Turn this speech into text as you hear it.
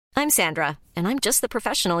I'm Sandra, and I'm just the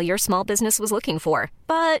professional your small business was looking for.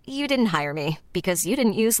 But you didn't hire me because you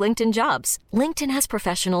didn't use LinkedIn Jobs. LinkedIn has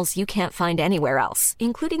professionals you can't find anywhere else,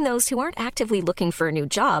 including those who aren't actively looking for a new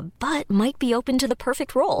job, but might be open to the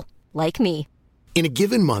perfect role, like me. In a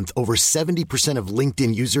given month, over 70% of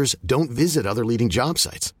LinkedIn users don't visit other leading job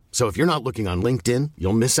sites. So if you're not looking on LinkedIn,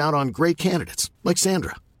 you'll miss out on great candidates like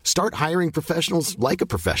Sandra. Start hiring professionals like a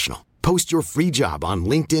professional. Post your free job on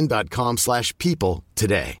linkedin.com/people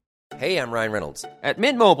today. Hey, I'm Ryan Reynolds. At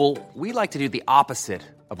Mint Mobile, we like to do the opposite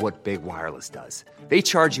of what Big Wireless does. They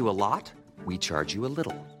charge you a lot, we charge you a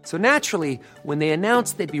little. So naturally, when they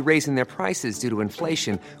announced they'd be raising their prices due to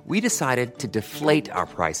inflation, we decided to deflate our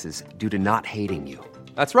prices due to not hating you.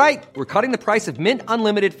 That's right. We're cutting the price of Mint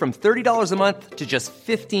Unlimited from $30 a month to just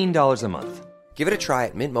 $15 a month. Give it a try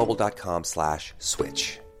at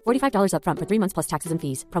mintmobile.com/switch. $45 up front for 3 months plus taxes and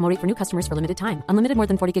fees. Promo rate for new customers for limited time. Unlimited more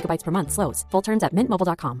than 40 gigabytes per month. Slows full terms at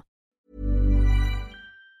mintmobile.com.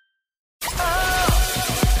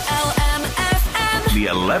 The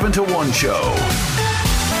 11 to 1 show.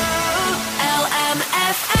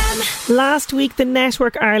 Last week, the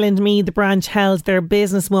Network Ireland Meath branch held their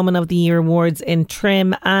Businesswoman of the Year awards in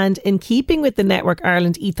Trim, and in keeping with the Network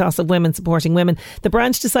Ireland ethos of women supporting women, the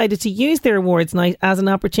branch decided to use their awards night as an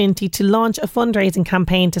opportunity to launch a fundraising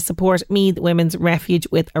campaign to support Meath Women's Refuge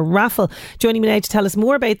with a raffle. Joining me now to tell us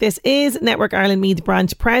more about this is Network Ireland Meath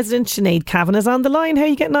branch president Sinéad Kavanagh on the line. How are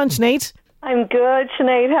you getting on, Sinead? I'm good,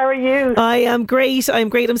 Sinead. How are you? I am great.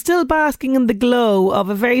 I'm still basking in the glow of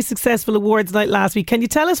a very successful awards night last week. Can you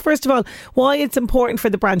tell us, first of all, why it's important for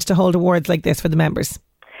the branch to hold awards like this for the members?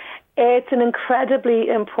 It's an incredibly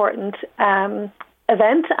important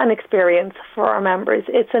event and experience for our members.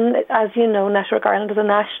 As you know, Network Ireland is a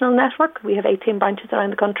national network. We have 18 branches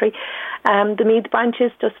around the country. The Meath branch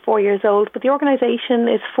is just 4 years old, but the organisation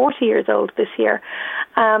is 40 years old this year.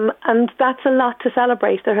 And that's a lot to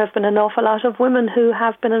celebrate. There have been an awful lot of women who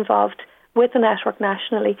have been involved with the network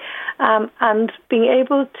nationally, and being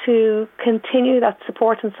able to continue that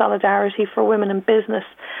support and solidarity for women in business.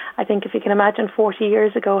 I think if you can imagine 40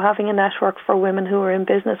 years ago, having a network for women who are in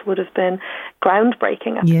business would have been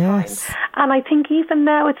groundbreaking at the time. And I think even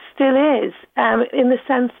now it still is, in the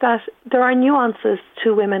sense that there are nuances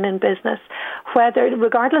to women in business,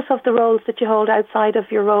 regardless of the roles that you hold outside of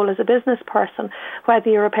your role as a business person, whether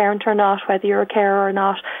you're a parent or not, whether you're a carer or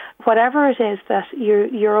not, whatever it is that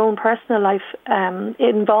your own personal life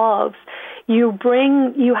involves, you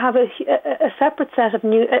have a separate set of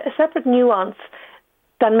a separate nuance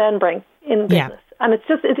than men bring in business. And it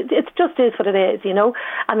just is what it is, you know.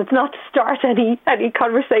 And it's not to start any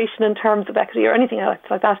conversation in terms of equity or anything else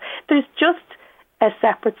like that. There's just a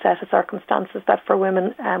separate set of circumstances that for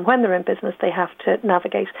women, when they're in business, they have to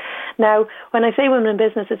navigate. Now, when I say women in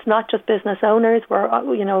business, it's not just business owners.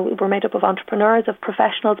 We're made up of entrepreneurs, of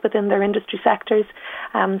professionals within their industry sectors.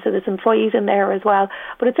 So there's employees in there as well.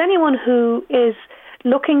 But it's anyone who is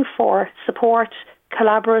looking for support,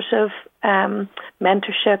 collaborative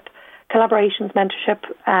mentorship,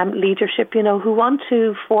 leadership, who want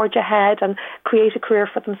to forge ahead and create a career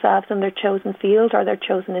for themselves in their chosen field or their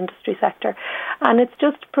chosen industry sector. And it's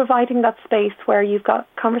just providing that space where you've got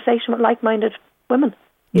conversation with like-minded women.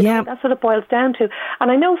 You know, that's what it boils down to.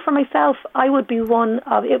 And I know for myself, I would be one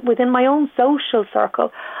of it within my own social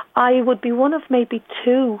circle. I would be one of maybe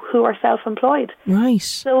two who are self-employed. Right.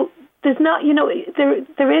 So there's not,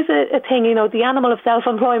 there is a thing, the animal of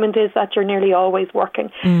self-employment is that you're nearly always working.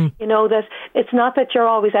 That it's not that you're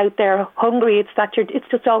always out there hungry, it's that it's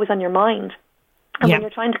just always on your mind. And when you're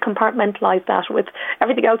trying to compartmentalize that with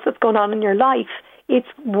everything else that's going on in your life, it's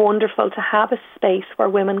wonderful to have a space where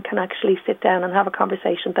women can actually sit down and have a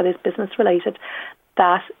conversation that is business related,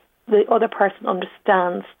 that the other person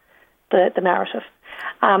understands the narrative.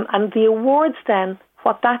 And the awards then,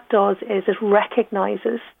 what that does is it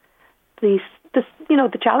recognises the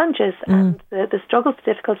challenges and the struggles,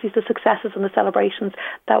 the difficulties, the successes and the celebrations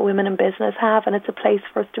that women in business have, and it's a place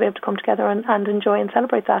for us to be able to come together and enjoy and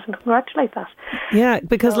celebrate that and congratulate that. Yeah,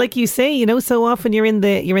 because like you say, so often you're in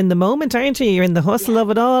the moment, aren't you? You're in the hustle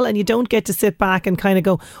of it all, and you don't get to sit back and kind of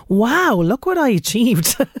go, wow, look what I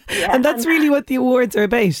achieved. And that's really what the awards are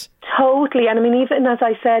about. Totally. And I mean, even as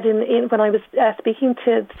I said when I was speaking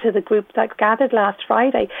to the group that gathered last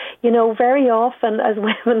Friday, very often as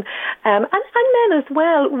women and men as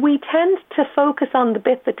well, we tend to focus on the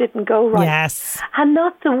bit that didn't go right. Yes. And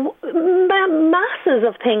not the masses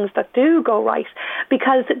of things that do go right.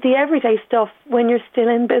 Because the everyday stuff, when you're still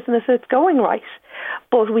in business, it's going right.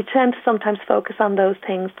 But we tend to sometimes focus on those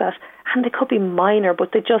things and they could be minor,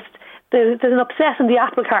 but they just there's an upset in the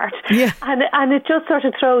apple cart. Yeah. And it just sort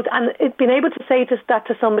of throws, and it being able to say that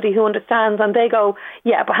to somebody who understands, and they go,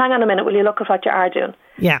 yeah, but hang on a minute, will you look at what you are doing?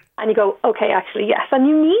 Yeah. And you go, okay, actually, yes. And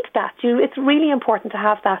you need that. It's really important to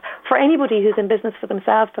have that. For anybody who's in business for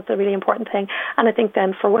themselves, that's a really important thing. And I think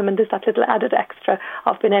then for women, there's that little added extra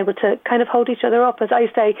of being able to kind of hold each other up. As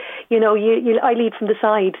I say, I lead from the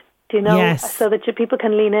side, Yes. so that people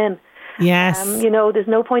can lean in. Yes. There's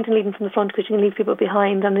no point in leading from the front because you can leave people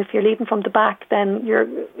behind. And if you're leading from the back, then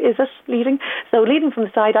is it leading? So leading from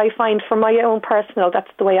the side, I find for my own personal,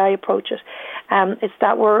 that's the way I approach it. It's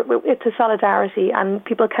that it's a solidarity, and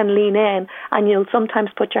people can lean in, and you'll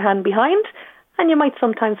sometimes put your hand behind, and you might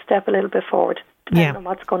sometimes step a little bit forward, depending on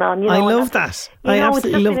what's going on. I love that. I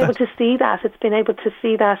absolutely love that. It's been able to see that. It's been able to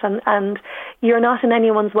see that, and you're not in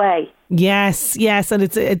anyone's way. Yes, and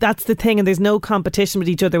that's the thing, and there's no competition with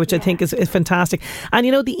each other, which I think is fantastic. And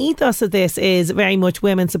the ethos of this is very much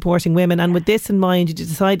women supporting women, and with this in mind, you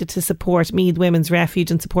decided to support Meath Women's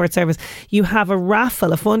Refuge and Support Service. You have a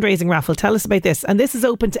raffle, a fundraising raffle. Tell us about this, and this is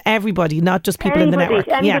open to everybody, not just people in the network.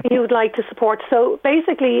 Anybody who would like to support. So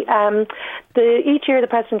basically, each year the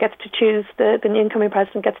president gets to choose, the incoming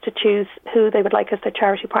president gets to choose who they would like as their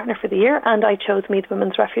charity partner for the year, and I chose Meath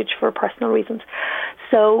Women's Refuge for personal reasons.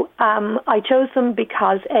 So I chose them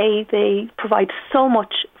because they provide so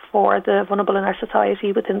much for the vulnerable in our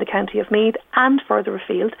society within the county of Meath and further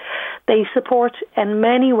afield. They support in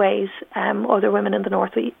many ways other women in the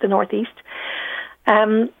northeast.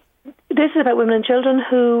 This is about women and children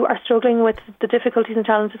who are struggling with the difficulties and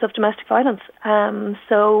challenges of domestic violence.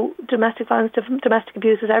 So domestic violence, domestic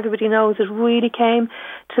abuse, as everybody knows, it really came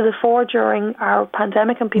to the fore during our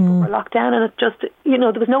pandemic, and people were locked down, and it just, there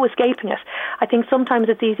was no escaping it. I think sometimes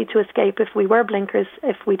it's easy to escape if we wear blinkers.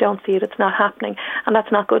 If we don't see it, it's not happening, and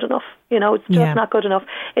that's not good enough. It's just not good enough.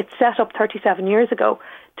 It's set up 37 years ago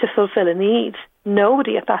to fulfil a need.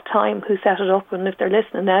 Nobody at that time who set it up, and if they're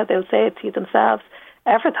listening now, they'll say it to you themselves,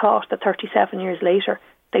 ever thought that 37 years later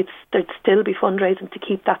they'd still be fundraising to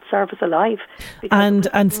keep that service alive, because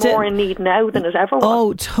and still more in need now than it ever was.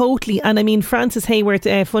 Oh, totally. And I mean, Frances Hayworth,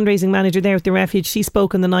 fundraising manager there at the Refuge, she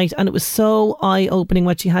spoke on the night, and it was so eye-opening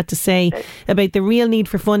what she had to say about the real need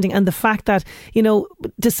for funding, and the fact that,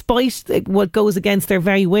 despite what goes against their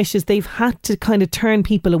very wishes, they've had to kind of turn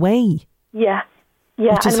people away. Yeah,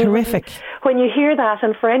 which is horrific. When you hear that,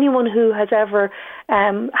 and for anyone who has ever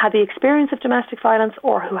had the experience of domestic violence,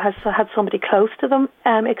 or who has had somebody close to them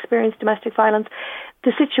experience domestic violence,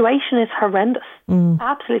 the situation is horrendous,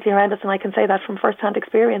 absolutely horrendous, and I can say that from first-hand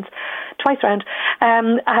experience, twice round,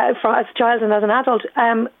 as a child and as an adult,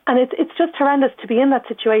 and it's just horrendous to be in that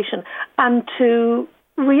situation, and to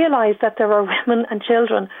realise that there are women and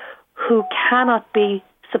children who cannot be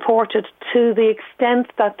supported to the extent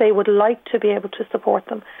that they would like to be able to support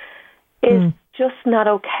them is just not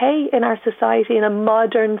okay in our society, in a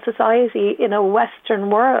modern society, in a Western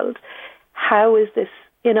world. How is this,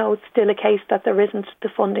 still a case that there isn't the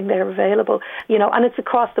funding there available, and it's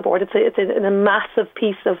across the board. It's a massive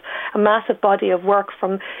piece of, a massive body of work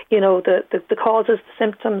from, the causes, the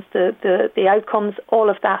symptoms, the outcomes, all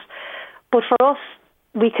of that. But for us,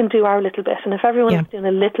 we can do our little bit, and if everyone's doing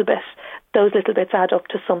a little bit, those little bits add up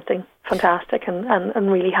to something fantastic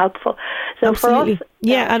and really helpful. So absolutely. For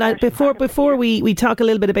us, and before we talk a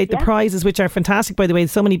little bit about the prizes, which are fantastic, by the way,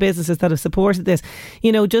 so many businesses that have supported this,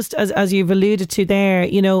 just as you've alluded to there,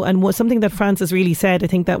 and something that Frances really said, I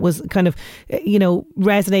think that was kind of,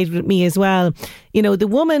 resonated with me as well. The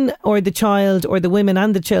woman or the child, or the women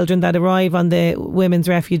and the children that arrive on the Women's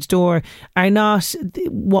Refuge door are not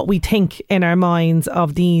what we think in our minds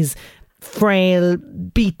of these frail,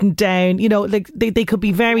 beaten down, they could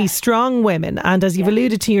be very strong women. And as you've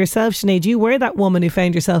alluded to yourself, Sinead, you were that woman who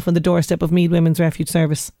found yourself on the doorstep of Meath Women's Refuge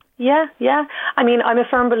Service. Yeah. I mean, I'm a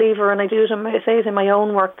firm believer, and I do it, I say it in my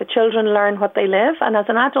own work, that children learn what they live, and as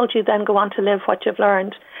an adult you then go on to live what you've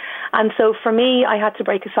learned. And so for me, I had to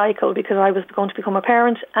break a cycle because I was going to become a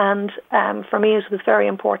parent, and for me it was very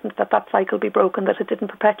important that cycle be broken, that it didn't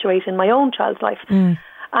perpetuate in my own child's life.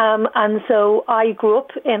 And so I grew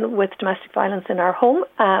up with domestic violence in our home,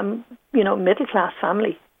 middle class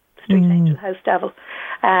family, street angel, house devil,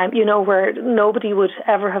 where nobody would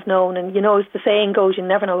ever have known. And as the saying goes, you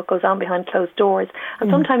never know what goes on behind closed doors. And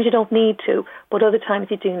sometimes you don't need to, but other times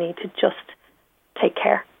you do need to just take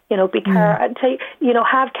care. Be care,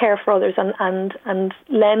 have care for others, and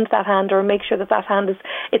lend that hand, or make sure that hand is,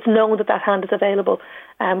 it's known that hand is available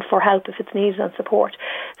for help if it's needed and support.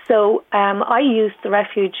 So I used the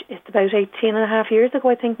refuge, it's about 18 and a half years ago,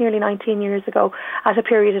 I think nearly 19 years ago, at a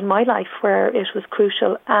period in my life where it was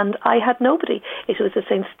crucial and I had nobody. It was a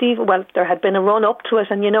St. Stephen, well, there had been a run up to it,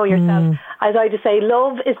 and you know yourself, as I just say,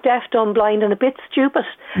 love is deaf, dumb, blind and a bit stupid.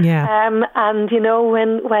 Yeah. And you know,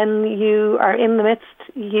 when you are in the midst,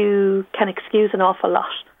 you can excuse an awful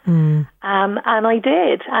lot. And I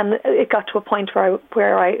did, and it got to a point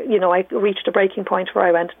where I reached a breaking point where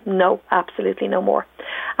I went, no, absolutely no more.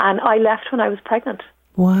 And I left when I was pregnant.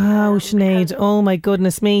 Wow, Sinead, oh my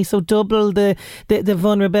goodness me. So double the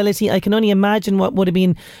vulnerability. I can only imagine what would have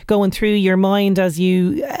been going through your mind as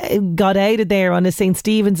you got out of there on a St.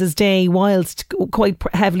 Stephen's Day whilst quite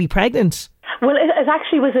heavily pregnant. Well, it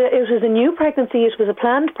actually was a new pregnancy. It was a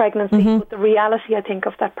planned pregnancy, but the reality, I think,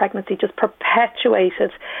 of that pregnancy just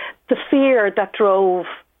perpetuated the fear that drove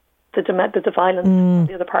the violence of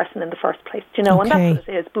the other person in the first place. Do you know, and that's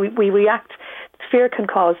what it is. We react. Fear can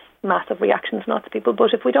cause massive reactions, not to people,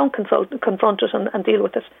 but if we don't confront it and deal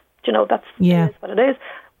with it, do you know, that's it is what it is.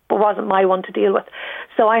 But wasn't my one to deal with.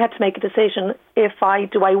 So I had to make a decision.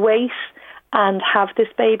 Do I wait and have this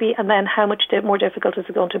baby, and then how much more difficult is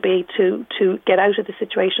it going to be to get out of the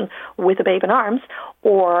situation with a babe in arms,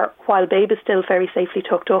 or while babe is still very safely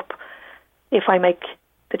tucked up, if I make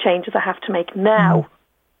the changes I have to make now,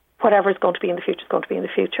 whatever is going to be in the future is going to be in the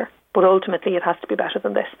future. But ultimately it has to be better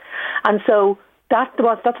than this. And so that's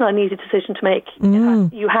not an easy decision to make.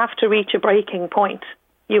 You have to reach a breaking point.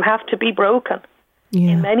 You have to be broken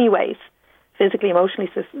in many ways, physically,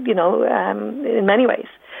 emotionally, you know, in many ways.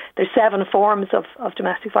 There's 7 forms of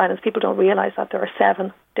domestic violence. People don't realise that there are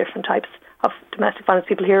 7 different types of domestic violence.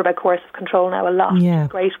 People hear about coercive control now a lot. Yeah.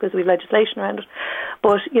 It's great because we have legislation around it.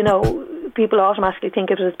 But, you know, people automatically think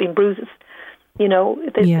of it as being bruises. You know,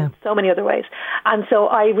 there's so many other ways. And so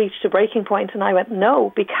I reached a breaking point and I went,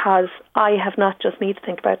 no, because I have not just me to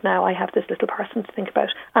think about now. I have this little person to think about,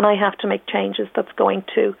 and I have to make changes that's going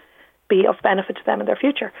to be of benefit to them in their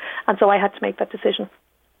future. And so I had to make that decision.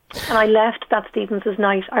 And I left that Stevens'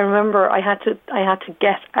 night. I remember I had to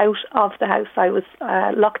get out of the house. I was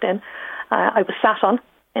locked in. I was sat on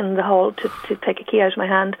in the hall to take a key out of my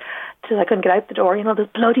hand till I couldn't get out the door. You know, those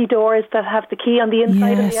bloody doors that have the key on the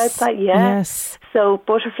inside and the outside. Yes. So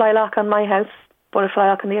butterfly lock on my house, butterfly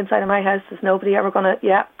lock on the inside of my house. There's nobody ever going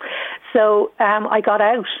to, So I got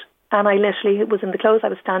out. And I literally was in the clothes I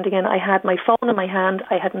was standing in. I had my phone in my hand.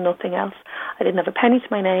 I had nothing else. I didn't have a penny to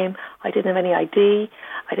my name. I didn't have any ID.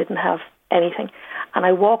 I didn't have anything. And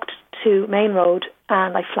I walked to Main Road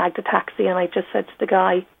and I flagged a taxi and I just said to the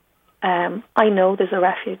guy, I know there's a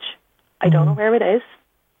refuge. I don't know where it is.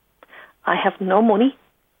 I have no money.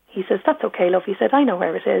 He says, that's okay, love. He said, I know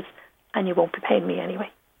where it is and you won't be paying me anyway.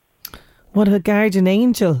 What a guardian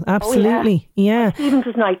angel. Absolutely. Yeah.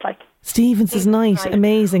 Stevens' night, like. Stevens' night.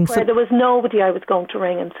 Amazing. Where there was nobody I was going to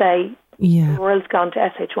ring and say, the world's gone to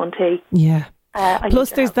SH1T. Yeah.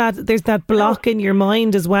 Plus there's that block in your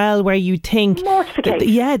mind as well where you think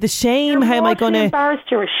mortification. The shame. You're how am I going to embarrassed,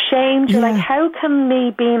 you're ashamed, you're like, how can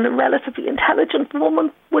me being a relatively intelligent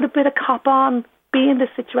woman with a bit of cop on be in this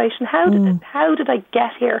situation? How did I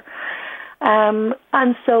get here?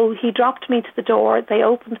 And so he dropped me to the door. They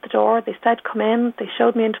opened the door, they said come in, they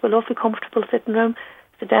showed me into a lovely comfortable sitting room.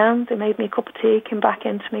 Sit down, they made me a cup of tea, came back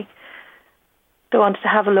into me. They wanted to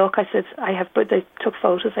have a look. I said, they took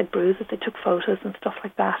photos, I had bruises, they took photos and stuff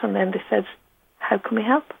like that. And then they said, how can we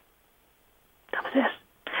help? That was it.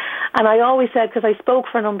 And I always said, because I spoke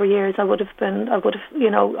for a number of years, I always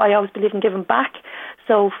believe in giving back.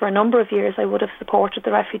 So for a number of years, I would have supported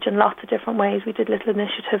the refuge in lots of different ways. We did little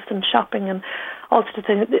initiatives and shopping and all sorts of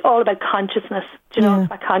things, all about consciousness. Do you know, it's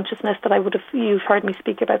about consciousness that you've heard me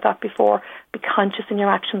speak about that before. Be conscious in your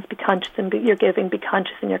actions, be conscious in your giving, be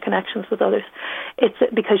conscious in your connections with others. It's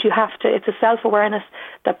because you have to, it's a self-awareness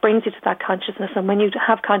that brings you to that consciousness. And when you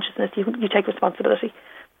have consciousness, you take responsibility.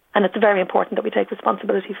 And it's very important that we take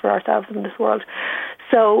responsibility for ourselves in this world.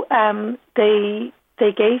 So they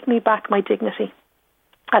gave me back my dignity.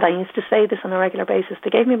 And I used to say this on a regular basis. They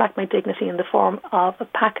gave me back my dignity in the form of a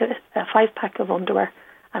 5-pack of underwear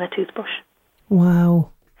and a toothbrush.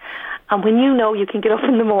 Wow. And when you know you can get up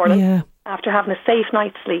in the morning after having a safe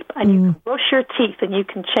night's sleep and you can brush your teeth and you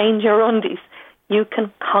can change your undies, you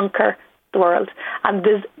can conquer the world. And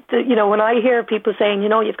when I hear people saying,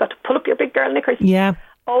 you've got to pull up your big girl knickers. Yeah.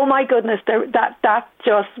 Oh my goodness, that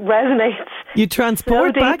just resonates. You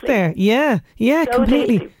transport so back there. Yeah, so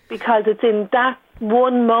completely. Deeply, because it's in that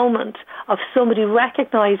one moment of somebody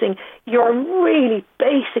recognising your really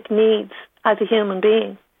basic needs as a human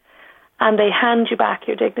being. and they hand you back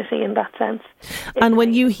your dignity in that sense. And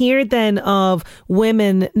when you hear then of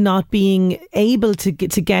women not being able to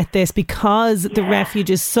get this because the refuge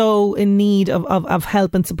is so in need of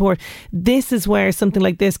help and support, this is where something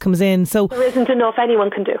like this comes in. So there isn't enough anyone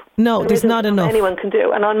can do. No, there's not enough anyone can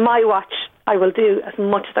do. And on my watch, I will do as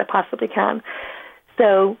much as I possibly can.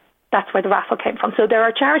 So that's where the raffle came from. So they're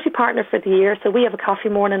our charity partner for the year. So we have a coffee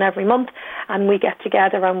morning every month, and we get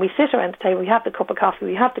together and we sit around the table. We have the cup of coffee,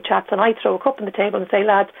 we have the chats, and I throw a cup on the table and say,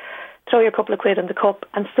 lads, throw your couple of quid in the cup,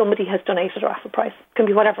 and somebody has donated a raffle prize. It can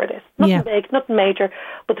be whatever it is. Nothing big, nothing major,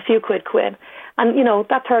 but a few quid quid. And, you know,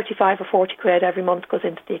 that 35 or 40 quid every month goes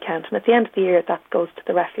into the account. And at the end of the year, that goes to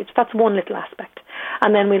the refuge. That's one little aspect.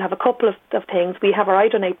 And then we'll have a couple of things. We have our I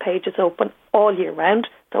Donate pages open all year round,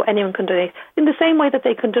 so anyone can donate in the same way that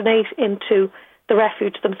they can donate into the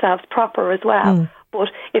refuge themselves proper as well. But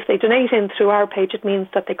if they donate in through our page, it means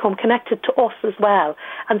that they come connected to us as well.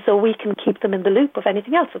 And so we can keep them in the loop of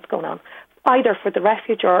anything else that's going on, either for the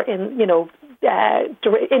refuge or in, you know,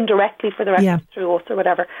 indirectly for the refuge through us or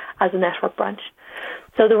whatever as a network branch.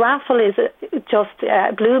 So the raffle is just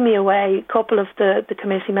blew me away. A couple of the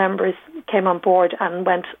committee members came on board and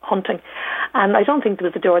went hunting. And I don't think there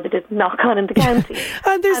was a door that didn't knock on in the county.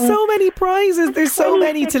 and there's so many prizes. There's so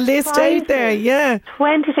many to list out there. Yeah.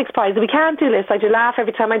 26 prizes. We can't do lists. I do laugh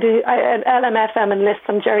every time I do an LMFM and list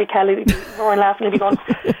and Jerry Kelly would be roaring laughing and be going,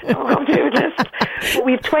 oh, do a list. But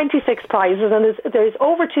we have 26 prizes, and there's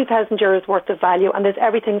over €2,000 worth of value, and there's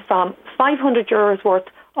everything from €500 worth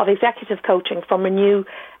of executive coaching from Renew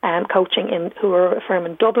Coaching, who are a firm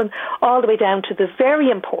in Dublin, all the way down to the very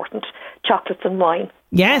important chocolates and wine.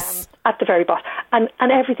 Yes. At the very bottom. And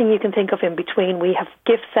everything you can think of in between. We have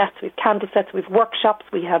gift sets, we have candle sets, we have workshops,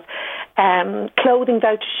 we have clothing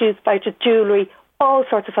vouchers, shoes vouchers, jewellery, all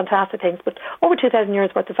sorts of fantastic things, but over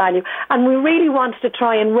 €2,000 worth of value. And we really wanted to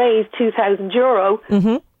try and raise €2,000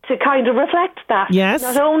 to kind of reflect that. Yes.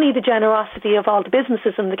 Not only the generosity of all the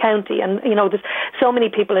businesses in the county, and, you know, there's so many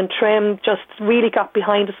people in Trim just really got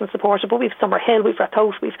behind us and supported, but we've Summerhill, we've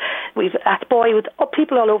Rathote, we've Athboy, with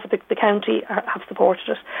people all over the county have supported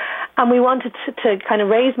it. And we wanted to kind of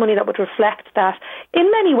raise money that would reflect that. In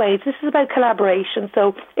many ways, this is about collaboration.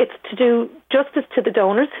 So it's to do justice to the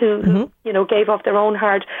donors who you know, gave off their own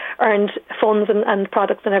hard-earned funds and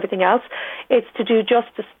products and everything else. It's to do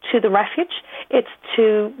justice to the refuge. It's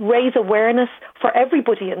to raise awareness for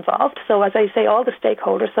everybody involved. So, as I say, all the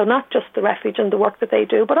stakeholders, so not just the refuge and the work that they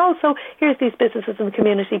do, but also here's these businesses in the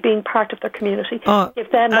community being part of their community. Oh, give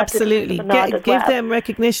them absolutely. Give them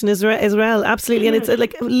recognition as well. Absolutely. And it's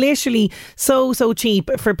like literally so cheap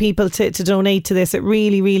for people to donate to this. It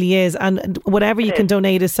really, really is. And whatever you can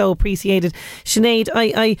donate is so appreciated. Sinead,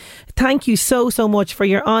 I thank you so much for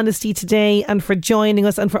your honesty today and for joining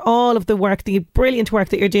us and for all of the work, the brilliant work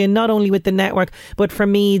that you're doing, not only with the network, but for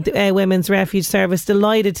Meath Women's Refuge Service.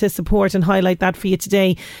 Delighted to support and highlight that for you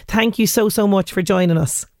today. Thank you so much for joining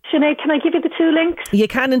us. Sinead, can I give you the two links? You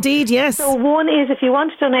can indeed, yes. So one is, if you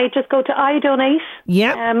want to donate, just go to iDonate.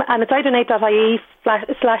 Yeah. And it's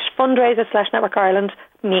idonate.ie/fundraiser/Network Ireland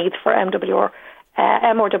Meath for MWR.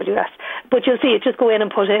 MRWS, but you'll see it. Just go in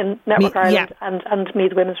and put in Network Ireland and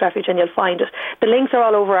Meath Women's Refuge, and you'll find it. The links are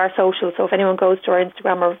all over our socials, so if anyone goes to our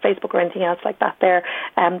Instagram or Facebook or anything else like that, there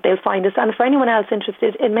they'll find us. And for anyone else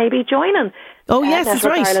interested in maybe joining, yes, that's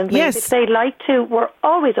right. Ireland, yes, if they'd like to, we're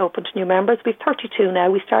always open to new members. We've 32 now.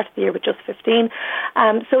 We started the year with just 15.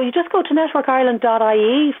 So you just go to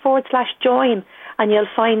networkireland.ie/join. And you'll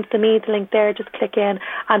find the Meath link there. Just click in,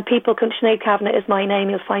 and people can. Sinéad Kavanagh is my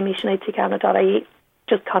name. You'll find me, sineadkavanagh.ie.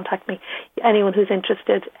 Just contact me. Anyone who's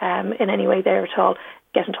interested in any way there at all,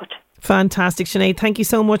 get in touch. Fantastic, Sinead. Thank you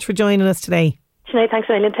so much for joining us today. Sinead, thanks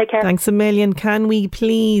a million. Take care. Thanks a million. Can we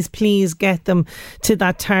please get them to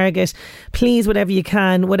that target? Please, whatever you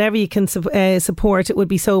can support, it would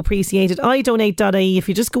be so appreciated. idonate.ie. If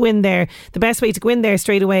you just go in there, the best way to go in there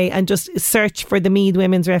straight away and just search for the Meath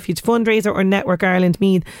Women's Refuge Fundraiser or Network Ireland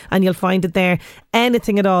Meath, and you'll find it there.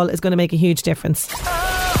 Anything at all is going to make a huge difference.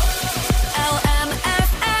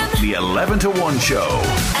 The 11 to 1 show.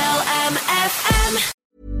 LMFM.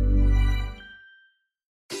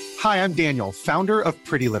 Hi, I'm Daniel, founder of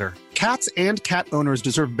Pretty Litter. Cats and cat owners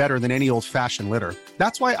deserve better than any old-fashioned litter.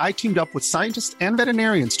 That's why I teamed up with scientists and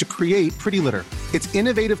veterinarians to create Pretty Litter. Its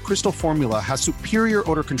innovative crystal formula has superior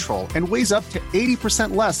odor control and weighs up to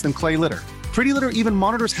 80% less than clay litter. Pretty Litter even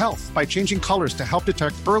monitors health by changing colors to help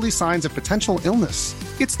detect early signs of potential illness.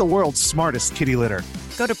 It's the world's smartest kitty litter.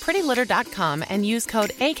 Go to prettylitter.com and use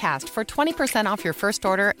code ACAST for 20% off your first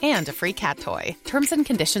order and a free cat toy. Terms and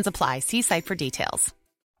conditions apply. See site for details.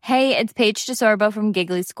 Hey, it's Paige DeSorbo from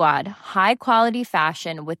Giggly Squad. High quality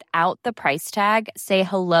fashion without the price tag. Say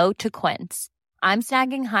hello to Quince. I'm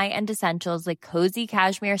snagging high-end essentials like cozy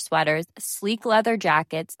cashmere sweaters, sleek leather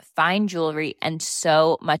jackets, fine jewelry, and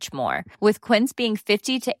so much more. With Quince being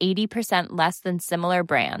 50 to 80% less than similar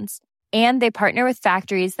brands. And they partner with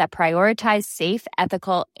factories that prioritize safe,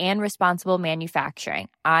 ethical, and responsible manufacturing.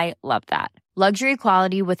 I love that. Luxury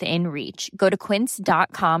quality within reach. Go to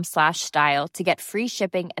quince.com/style to get free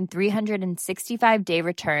shipping and 365-day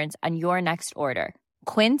returns on your next order.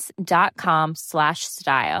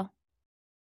 Quince.com/style.